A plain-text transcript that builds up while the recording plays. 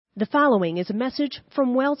The following is a message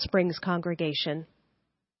from Wellsprings Congregation.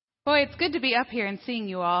 Boy, it's good to be up here and seeing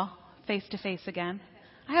you all face to face again.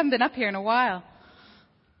 I haven't been up here in a while.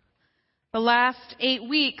 The last 8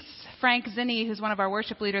 weeks, Frank Zinni, who's one of our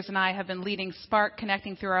worship leaders, and I have been leading Spark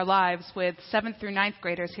Connecting Through Our Lives with 7th through 9th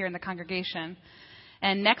graders here in the congregation.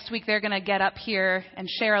 And next week, they're going to get up here and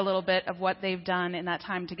share a little bit of what they've done in that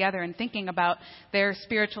time together and thinking about their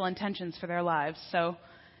spiritual intentions for their lives. So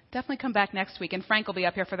definitely come back next week. And Frank will be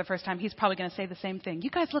up here for the first time. He's probably going to say the same thing. You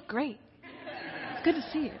guys look great. It's good to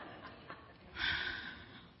see you.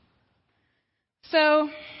 So,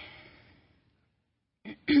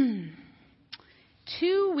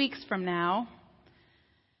 2 weeks from now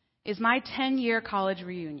is my 10-year college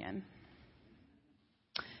reunion.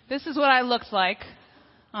 This is what I looked like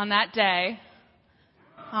on that day.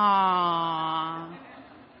 Aww.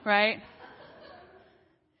 Right?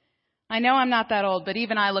 I know I'm not that old, but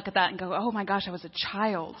even I look at that and go, oh my gosh, I was a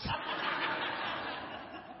child.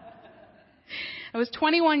 I was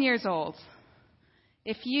 21 years old.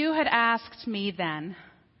 If you had asked me then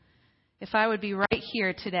if I would be right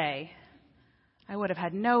here today, I would have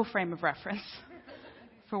had no frame of reference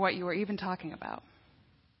for what you were even talking about.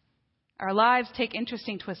 Our lives take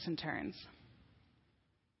interesting twists and turns.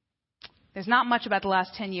 There's not much about the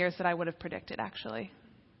last 10 years that I would have predicted, actually.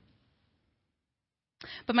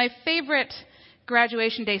 But my favorite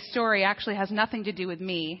graduation day story actually has nothing to do with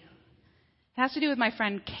me. It has to do with my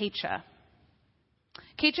friend Keisha.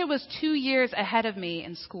 Keisha was 2 years ahead of me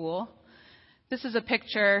in school. This is a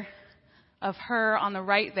picture of her on the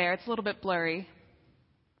right there. It's a little bit blurry.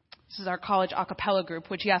 This is our college a cappella group,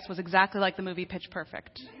 which, yes, was exactly like the movie Pitch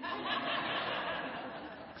Perfect.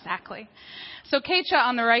 Exactly. So Keisha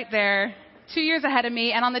on the right there, 2 years ahead of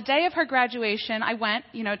me. And on the day of her graduation, I went,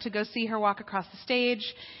 to go see her walk across the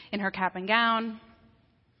stage in her cap and gown.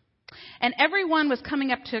 And everyone was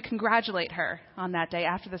coming up to congratulate her on that day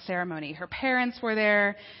after the ceremony. Her parents were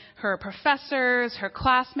there, her professors, her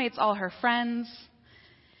classmates, all her friends.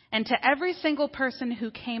 And to every single person who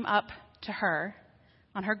came up to her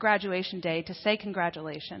on her graduation day to say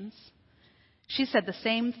congratulations, she said the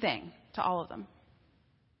same thing to all of them.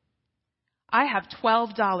 I have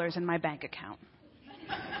 $12 in my bank account.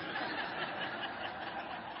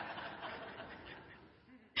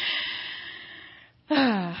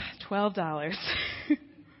 $12.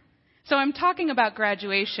 So I'm talking about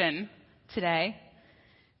graduation today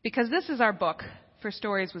because this is our book for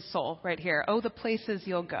Stories with Soul right here. Oh, the places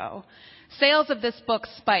you'll go. Sales of this book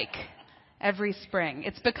spike every spring.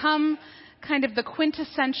 It's become kind of the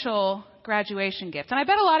quintessential graduation gift. And I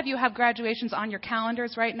bet a lot of you have graduations on your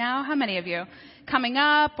calendars right now. How many of you? Coming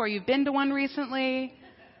up, or you've been to one recently.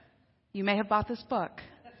 You may have bought this book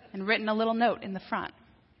and written a little note in the front.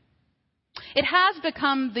 It has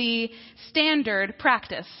become the standard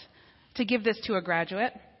practice to give this to a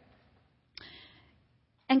graduate.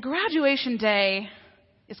 And graduation day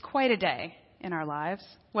is quite a day in our lives,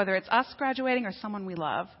 whether it's us graduating or someone we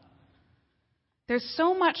love. There's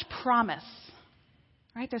so much promise,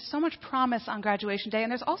 right? There's so much promise on graduation day,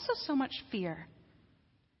 and there's also so much fear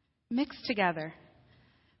mixed together.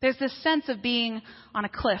 There's this sense of being on a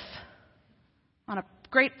cliff, on a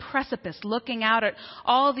great precipice, looking out at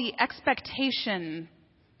all the expectation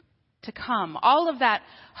to come, all of that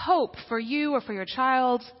hope for you or for your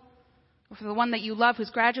child or for the one that you love who's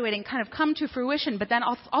graduating kind of come to fruition, but then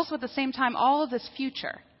also at the same time, all of this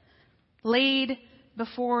future laid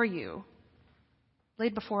before you,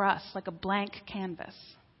 laid before us like a blank canvas.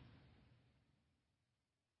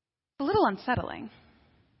 A little unsettling.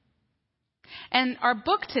 And our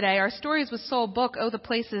book today, our Stories with Soul book, Oh, the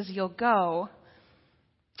Places You'll Go,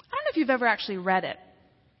 I don't know if you've ever actually read it.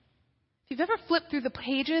 If you've ever flipped through the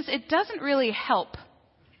pages, it doesn't really help.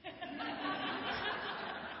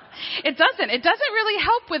 It doesn't really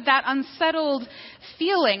help with that unsettled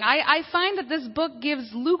feeling. I find that this book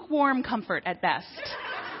gives lukewarm comfort at best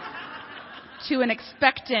to an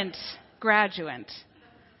expectant graduate.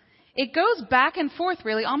 It goes back and forth,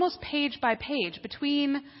 really, almost page by page,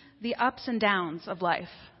 between the ups and downs of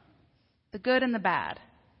life, the good and the bad,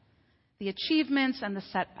 the achievements and the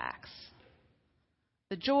setbacks,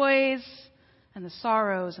 the joys and the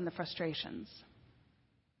sorrows and the frustrations.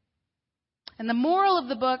 And the moral of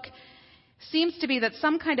the book seems to be that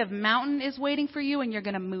some kind of mountain is waiting for you and you're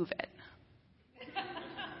going to move it.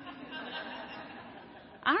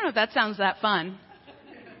 I don't know if that sounds that fun.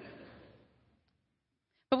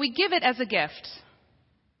 But we give it as a gift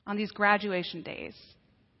on these graduation days.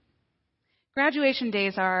 Graduation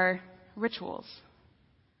days are rituals.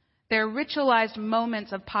 They're ritualized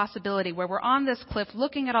moments of possibility where we're on this cliff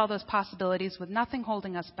looking at all those possibilities with nothing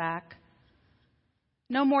holding us back.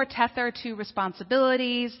 No more tether to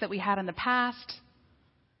responsibilities that we had in the past.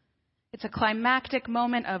 It's a climactic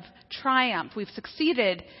moment of triumph. We've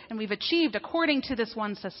succeeded and we've achieved according to this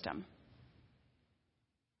one system.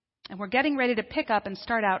 And we're getting ready to pick up and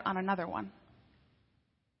start out on another one.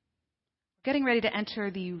 Getting ready to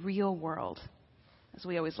enter the real world, as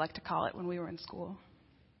we always like to call it when we were in school.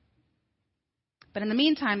 But in the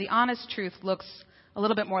meantime, the honest truth looks a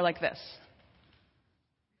little bit more like this.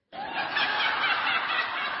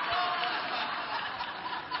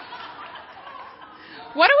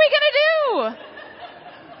 What are we going to do?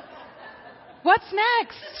 What's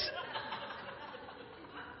next?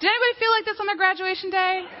 Did anybody feel like this on their graduation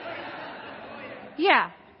day?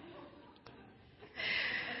 Yeah.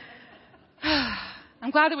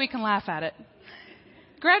 I'm glad that we can laugh at it.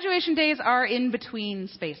 Graduation days are in between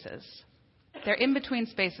spaces. They're in between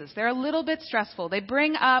spaces. They're a little bit stressful. They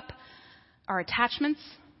bring up our attachments.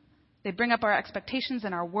 They bring up our expectations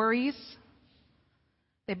and our worries.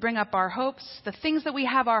 They bring up our hopes, the things that we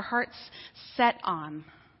have our hearts set on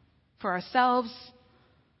for ourselves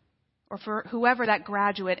or for whoever that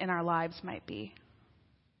graduate in our lives might be.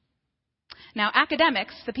 Now,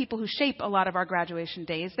 academics, the people who shape a lot of our graduation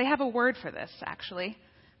days, they have a word for this, actually,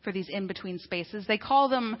 for these in-between spaces. They call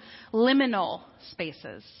them liminal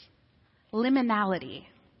spaces. Liminality.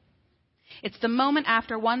 It's the moment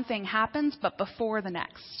after one thing happens, but before the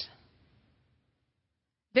next.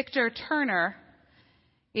 Victor Turner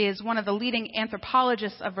is one of the leading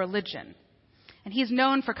anthropologists of religion. And he's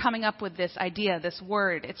known for coming up with this idea, this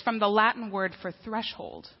word. It's from the Latin word for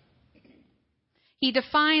threshold. He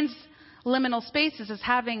defines liminal spaces as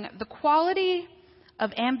having the quality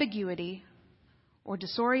of ambiguity or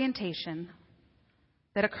disorientation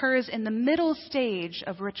that occurs in the middle stage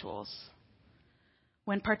of rituals,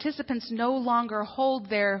 when participants no longer hold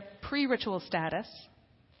their pre-ritual status,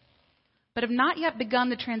 but have not yet begun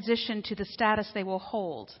the transition to the status they will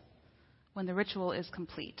hold when the ritual is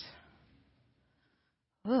complete.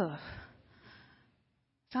 Ugh.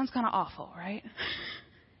 Sounds kind of awful, right?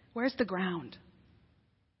 Where's the ground?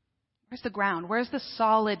 Where's the ground? Where's the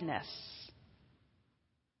solidness?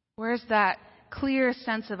 Where's that clear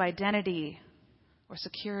sense of identity or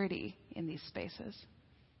security in these spaces?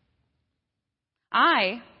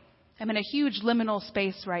 I am in a huge liminal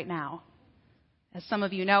space right now. As some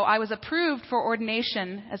of you know, I was approved for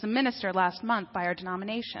ordination as a minister last month by our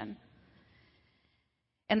denomination.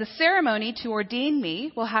 And the ceremony to ordain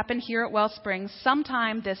me will happen here at Wellspring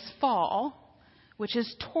sometime this fall, which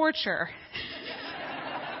is torture.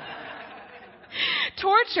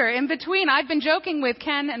 Torture in between. I've been joking with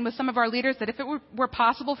Ken and with some of our leaders that if it were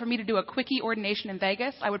possible for me to do a quickie ordination in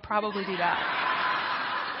Vegas, I would probably do that.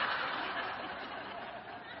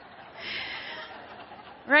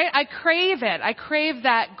 Right? I crave it. I crave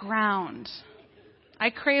that ground.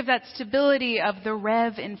 I crave that stability of the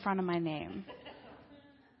Rev in front of my name.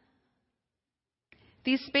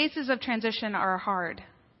 These spaces of transition are hard,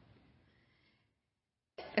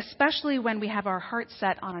 especially when we have our heart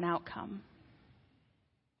set on an outcome.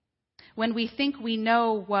 When we think we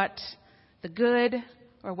know what the good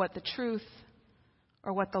or what the truth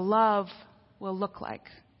or what the love will look like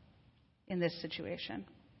in this situation.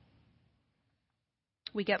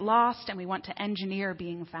 We get lost and we want to engineer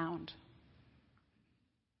being found.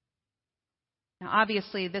 Now,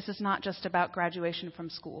 obviously, this is not just about graduation from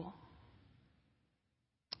school.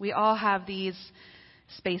 We all have these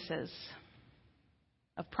spaces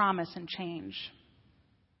of promise and change.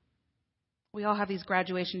 We all have these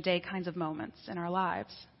graduation day kinds of moments in our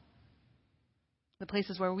lives. The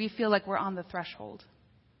places where we feel like we're on the threshold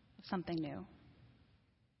of something new.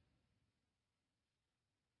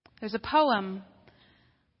 There's a poem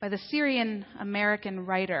by the Syrian-American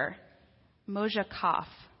writer Moshe Kaf.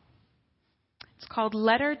 It's called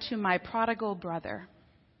Letter to My Prodigal Brother.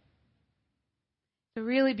 It's a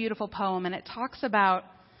really beautiful poem, and it talks about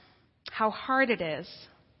how hard it is.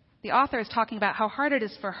 The author is talking about how hard it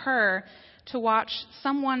is for her to watch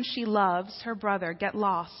someone she loves, her brother, get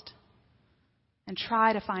lost and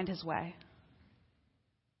try to find his way.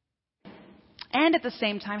 And at the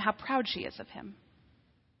same time, how proud she is of him.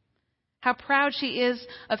 How proud she is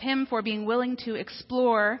of him for being willing to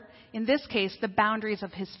explore, in this case, the boundaries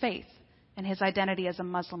of his faith and his identity as a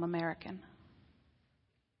Muslim American.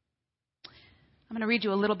 I'm going to read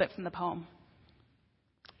you a little bit from the poem.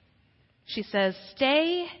 She says,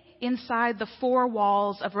 "Stay inside the four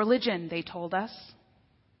walls of religion, they told us.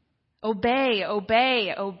 Obey,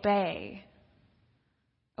 obey, obey.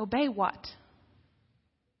 Obey what?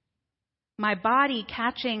 My body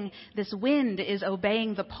catching this wind is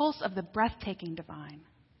obeying the pulse of the breathtaking divine.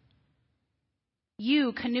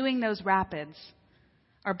 You canoeing those rapids,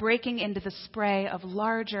 are breaking into the spray of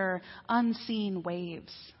larger, unseen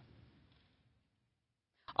waves.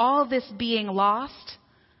 All this being lost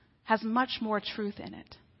has much more truth in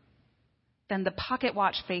it than the pocket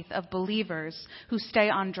watch faith of believers who stay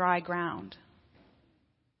on dry ground,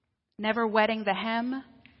 never wetting the hem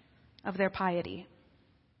of their piety.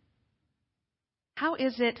 How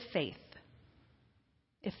is it faith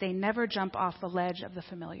if they never jump off the ledge of the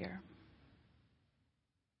familiar?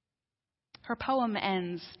 Her poem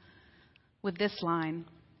ends with this line: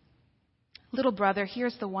 "Little brother,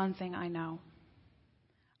 here's the one thing I know.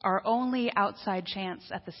 Our only outside chance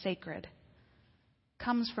at the sacred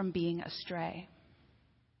comes from being astray."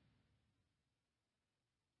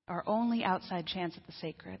 Our only outside chance at the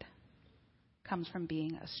sacred comes from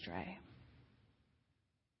being astray.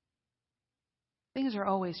 Things are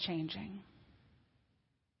always changing.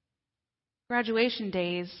 Graduation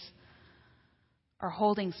days are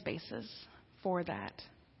holding spaces for that.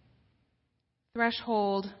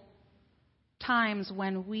 Threshold times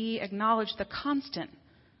when we acknowledge the constant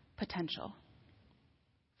potential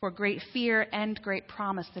for great fear and great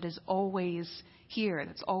promise that is always here,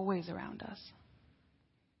 that's always around us.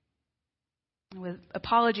 With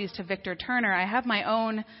apologies to Victor Turner, I have my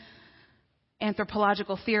own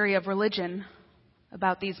anthropological theory of religion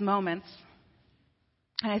about these moments.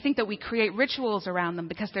 And I think that we create rituals around them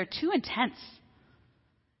because they're too intense.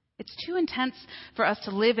 It's too intense for us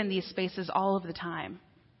to live in these spaces all of the time.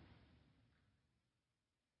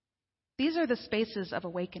 These are the spaces of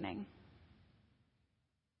awakening.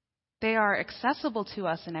 They are accessible to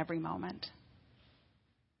us in every moment,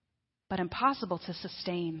 but impossible to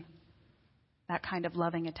sustain that kind of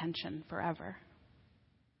loving attention forever.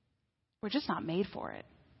 We're just not made for it.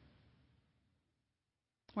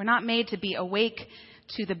 We're not made to be awake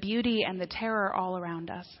to the beauty and the terror all around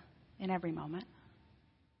us in every moment.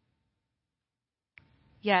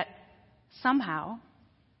 Yet, somehow,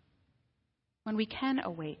 when we can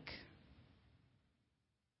awake,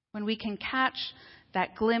 when we can catch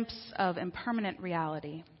that glimpse of impermanent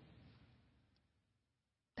reality,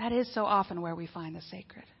 that is so often where we find the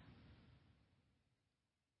sacred.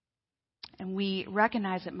 And we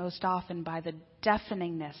recognize it most often by the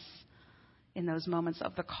deafeningness in those moments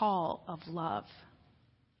of the call of love.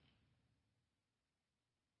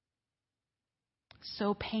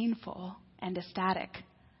 So painful and ecstatic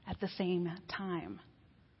at the same time.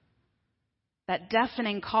 That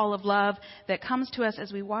deafening call of love that comes to us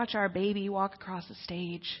as we watch our baby walk across the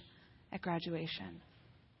stage at graduation.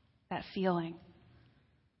 That feeling.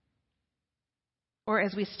 Or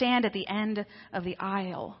as we stand at the end of the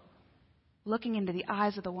aisle, looking into the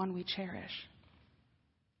eyes of the one we cherish.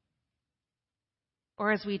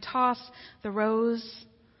 Or as we toss the rose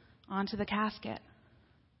onto the casket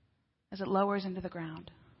as it lowers into the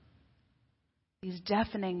ground. These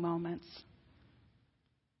deafening moments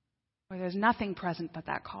where there's nothing present but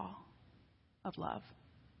that call of love.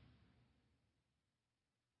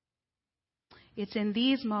 It's in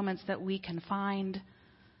these moments that we can find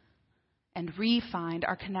and re-find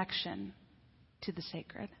our connection to the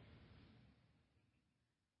sacred.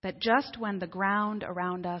 That just when the ground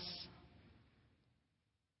around us,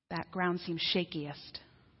 that ground seems shakiest,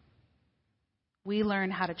 we learn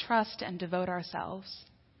how to trust and devote ourselves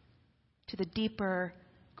to the deeper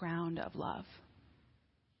ground of love.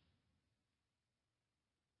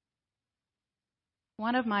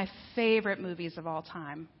 One of my favorite movies of all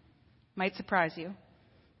time, might surprise you,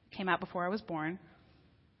 came out before I was born.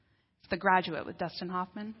 It's The Graduate with Dustin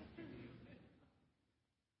Hoffman.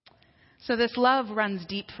 So this love runs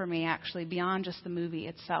deep for me, actually, beyond just the movie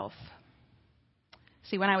itself.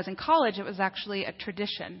 See, when I was in college, it was actually a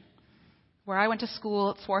tradition. Where I went to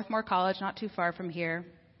school at Swarthmore College, not too far from here.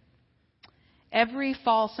 Every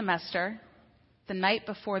fall semester, the night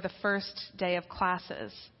before the first day of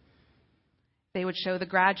classes, they would show The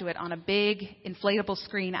Graduate on a big inflatable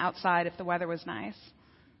screen outside if the weather was nice,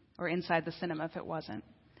 or inside the cinema if it wasn't.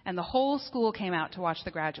 And the whole school came out to watch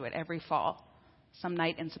The Graduate every fall, some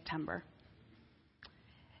night in September.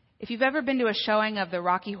 If you've ever been to a showing of the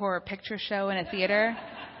Rocky Horror Picture Show in a theater,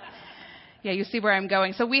 yeah, you see where I'm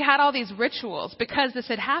going. So we had all these rituals because this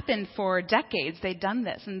had happened for decades. They'd done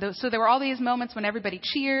this. And so there were all these moments when everybody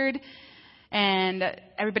cheered and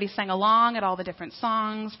everybody sang along at all the different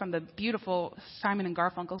songs from the beautiful Simon and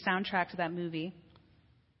Garfunkel soundtrack to that movie.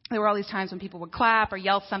 There were all these times when people would clap or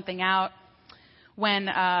yell something out. When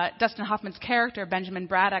Dustin Hoffman's character, Benjamin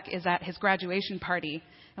Braddock, is at his graduation party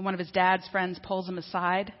and one of his dad's friends pulls him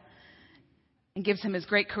aside and gives him his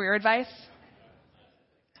great career advice.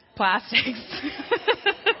 Plastics.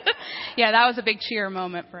 Yeah, that was a big cheer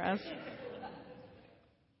moment for us.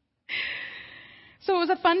 So it was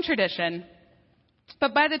a fun tradition.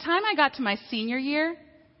 But by the time I got to my senior year,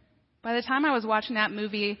 by the time I was watching that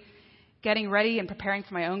movie, getting ready and preparing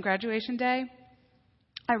for my own graduation day,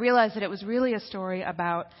 I realized that it was really a story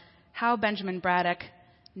about how Benjamin Braddock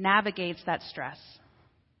navigates that stress.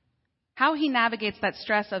 How he navigates that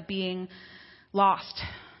stress of being lost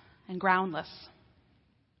and groundless.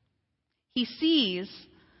 He sees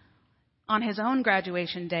on his own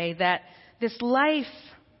graduation day that this life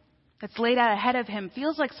that's laid out ahead of him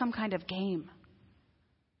feels like some kind of game.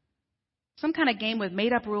 Some kind of game with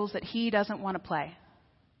made-up rules that he doesn't want to play.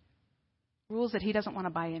 Rules that he doesn't want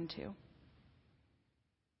to buy into.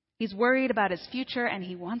 He's worried about his future and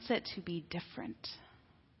he wants it to be different.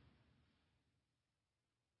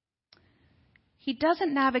 He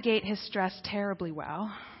doesn't navigate his stress terribly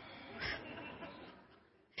well.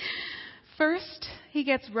 First, he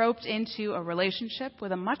gets roped into a relationship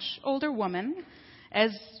with a much older woman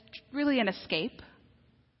as really an escape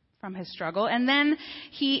from his struggle. And then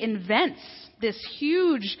he invents this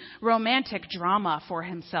huge romantic drama for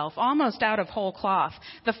himself, almost out of whole cloth.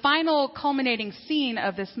 The final culminating scene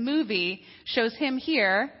of this movie shows him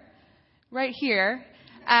here, right here,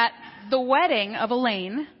 at the wedding of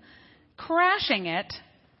Elaine, crashing it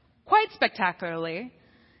quite spectacularly.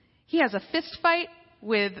 He has a fist fight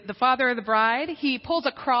with the father of the bride. He pulls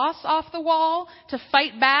a cross off the wall to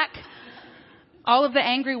fight back all of the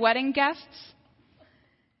angry wedding guests.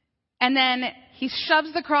 And then he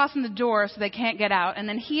shoves the cross in the door so they can't get out. And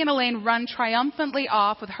then he and Elaine run triumphantly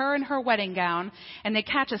off with her in her wedding gown. And they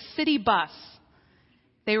catch a city bus.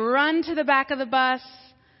 They run to the back of the bus.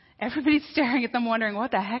 Everybody's staring at them wondering what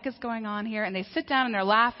the heck is going on here. And they sit down and they're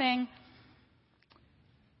laughing.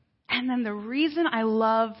 And then the reason I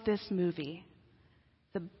love this movie,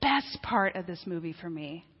 the best part of this movie for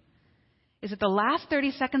me, is that the last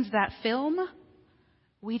 30 seconds of that film,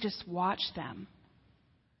 we just watch them.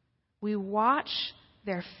 We watch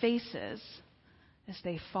their faces as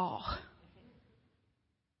they fall.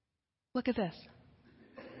 Look at this.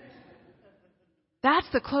 That's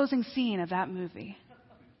the closing scene of that movie.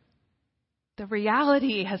 The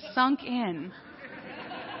reality has sunk in.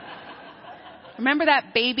 Remember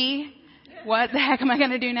that baby? What the heck am I going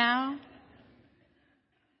to do now?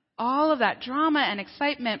 All of that drama and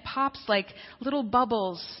excitement pops like little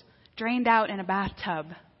bubbles drained out in a bathtub.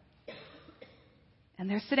 And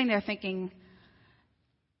they're sitting there thinking,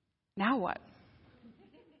 now what?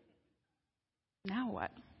 Now what?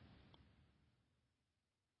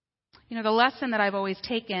 You know, the lesson that I've always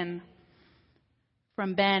taken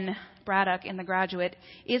from Ben Braddock in The Graduate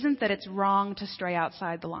isn't that it's wrong to stray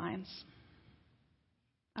outside the lines.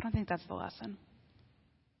 I don't think that's the lesson.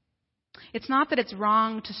 It's not that it's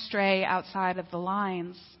wrong to stray outside of the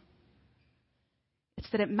lines. It's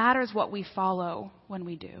that it matters what we follow when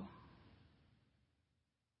we do.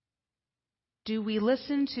 Do we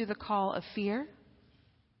listen to the call of fear?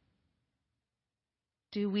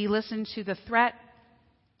 Do we listen to the threat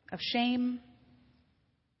of shame?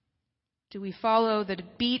 Do we follow the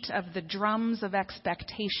beat of the drums of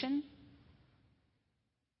expectation?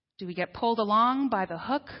 Do we get pulled along by the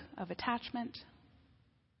hook of attachment?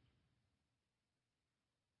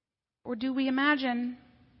 Or do we imagine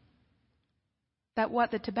that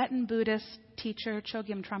what the Tibetan Buddhist teacher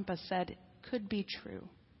Chogyam Trungpa said could be true?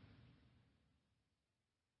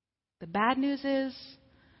 The bad news is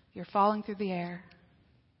you're falling through the air.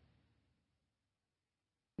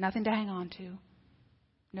 Nothing to hang on to.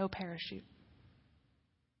 No parachute.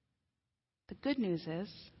 The good news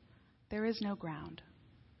is there is no ground.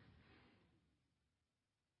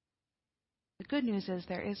 The good news is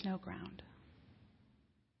there is no ground.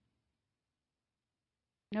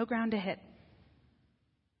 No ground to hit.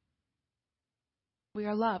 We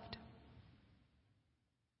are loved.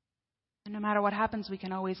 And no matter what happens, we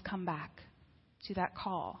can always come back to that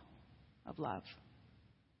call of love.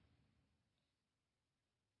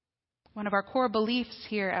 One of our core beliefs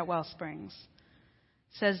here at Wellsprings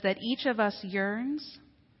says that each of us yearns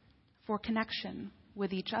for connection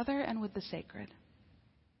with each other and with the sacred.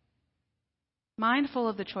 Mindful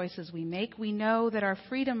of the choices we make, we know that our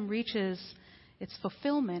freedom reaches its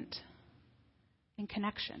fulfillment in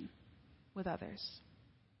connection with others.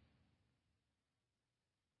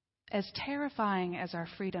 As terrifying as our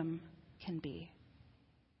freedom can be,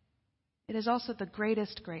 it is also the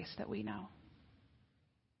greatest grace that we know.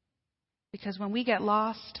 Because when we get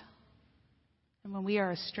lost and when we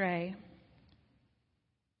are astray,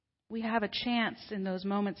 we have a chance in those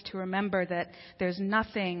moments to remember that there's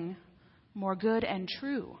nothing more good and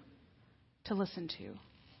true to listen to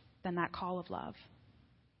than that call of love.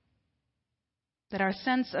 That our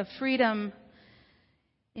sense of freedom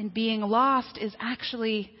in being lost is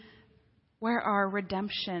actually where our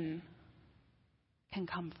redemption can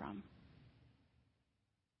come from.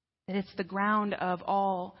 That it's the ground of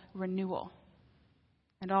all renewal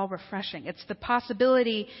and all refreshing. It's the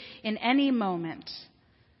possibility in any moment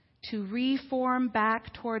to reform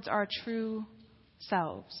back towards our true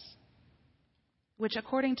selves, which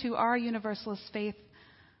according to our Universalist faith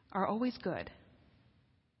are always good,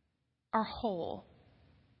 are whole.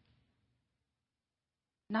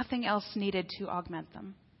 Nothing else needed to augment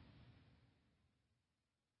them.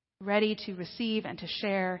 Ready to receive and to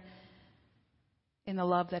share in the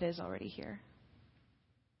love that is already here.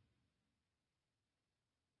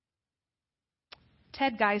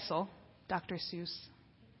 Ted Geisel, Dr. Seuss,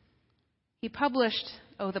 he published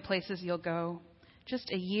Oh, the Places You'll Go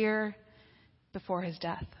just a year before his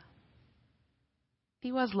death.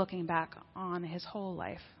 He was looking back on his whole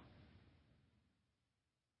life.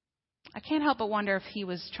 I can't help but wonder if he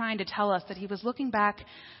was trying to tell us that he was looking back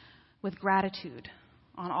with gratitude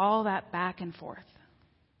on all that back and forth.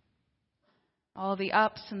 All the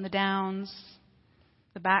ups and the downs,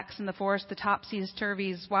 the backs and the forths, the topsies,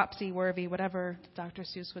 turvies, wopsy, worvy, whatever Dr.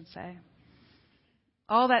 Seuss would say.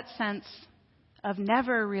 All that sense of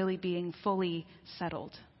never really being fully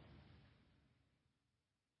settled.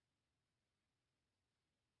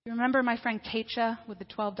 You remember my friend Keisha with the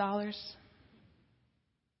 $12?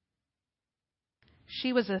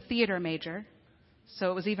 She was a theater major,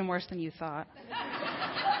 so it was even worse than you thought.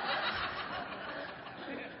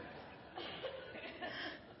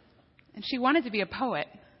 And she wanted to be a poet.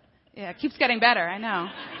 Yeah, it keeps getting better, I know.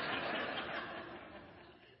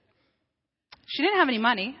 She didn't have any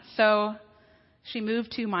money, so she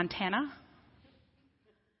moved to Montana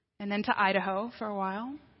and then to Idaho for a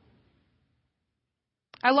while.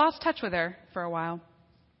 I lost touch with her for a while,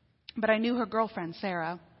 but I knew her girlfriend,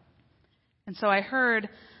 Sarah. And so I heard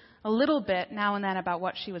a little bit now and then about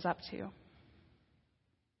what she was up to.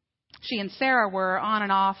 She and Sarah were on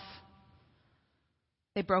and off.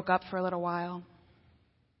 They broke up for a little while.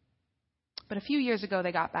 But a few years ago,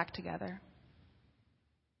 they got back together.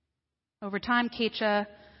 Over time, Keisha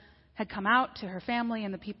had come out to her family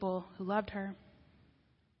and the people who loved her.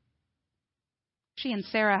 She and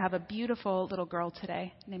Sarah have a beautiful little girl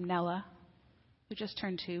today named Nella, who just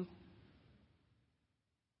turned 2.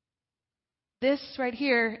 This right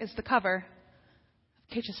here is the cover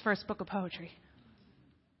of Keisha's first book of poetry.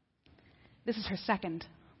 This is her second.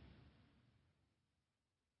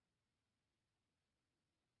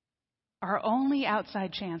 Our only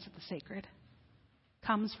outside chance at the sacred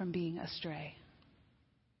comes from being astray.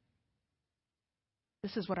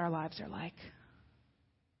 This is what our lives are like.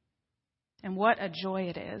 And what a joy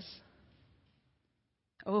it is,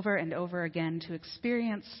 over and over again, to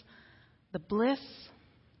experience the bliss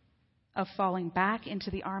of falling back into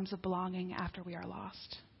the arms of belonging after we are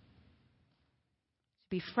lost. To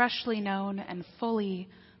be freshly known and fully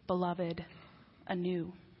beloved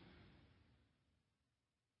anew.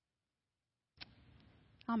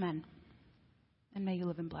 Amen. And may you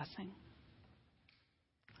live in blessing.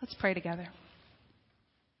 Let's pray together.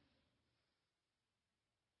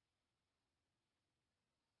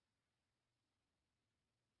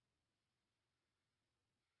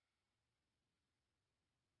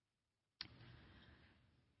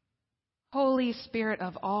 Holy Spirit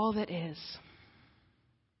of all that is,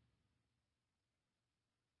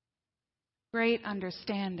 great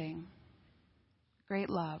understanding, great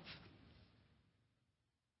love,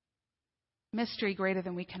 mystery greater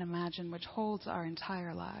than we can imagine, which holds our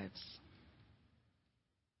entire lives.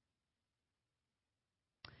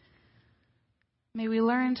 May we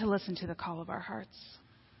learn to listen to the call of our hearts.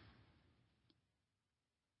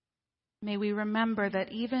 May we remember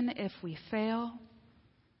that even if we fail,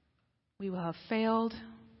 we will have failed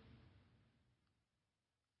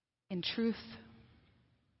in truth,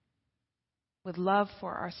 with love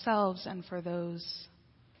for ourselves and for those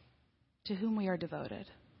to whom we are devoted.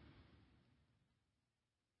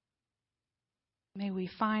 May we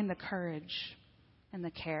find the courage and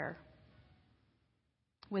the care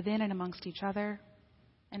within and amongst each other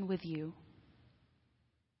and with you,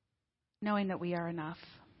 knowing that we are enough,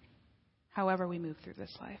 however we move through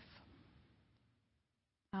this life.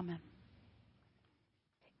 Amen.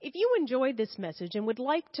 If you enjoyed this message and would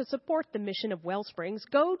like to support the mission of Wellsprings,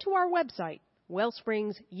 go to our website,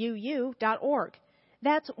 wellspringsuu.org.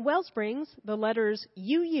 That's Wellsprings, the letters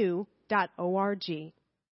uu.org.